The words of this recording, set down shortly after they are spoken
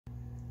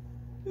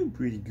Hey,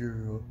 pretty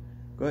girl.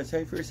 Go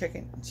outside for a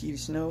second and see the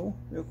snow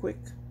real quick.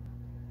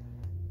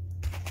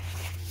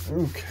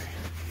 Okay.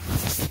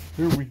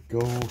 Here we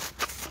go.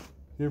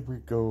 Here we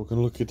go.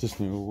 Gonna look at the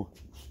snow.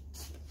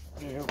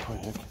 Real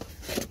quick.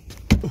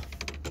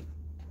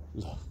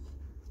 Look.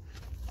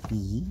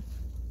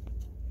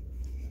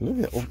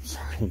 Look at, oh,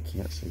 sorry, I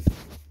can't see.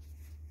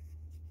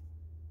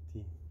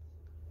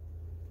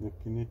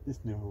 Looking at the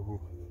snow.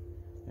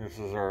 This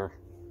is our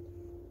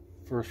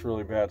first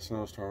really bad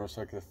snowstorm. It's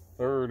like the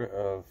 3rd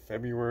of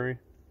February.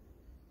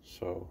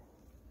 So,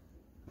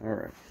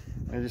 alright.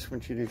 I just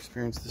want you to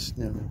experience the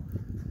snow.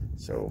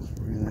 So,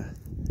 we're gonna,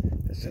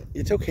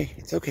 it's okay.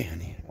 It's okay,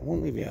 honey. I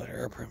won't leave you out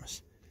here, I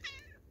promise.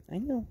 I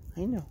know.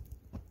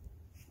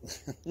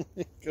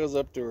 Goes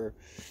up to her.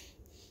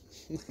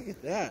 Look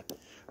at that.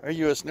 Are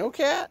you a snow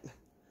cat?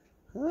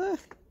 Huh?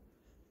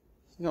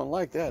 You don't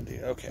like that, do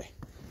you? Okay.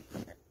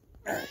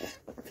 Alright.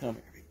 Come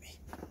here, baby.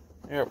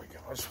 There we go.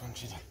 I just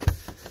want you to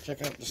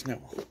check out the snow.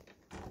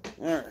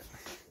 Alright.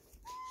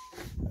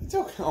 It's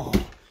okay. Oh,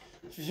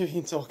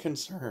 she's all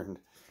concerned.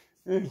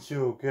 It's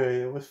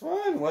okay. It was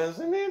fun,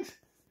 wasn't it?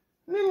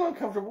 A little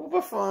uncomfortable,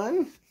 but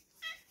fun.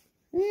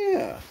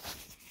 Yeah.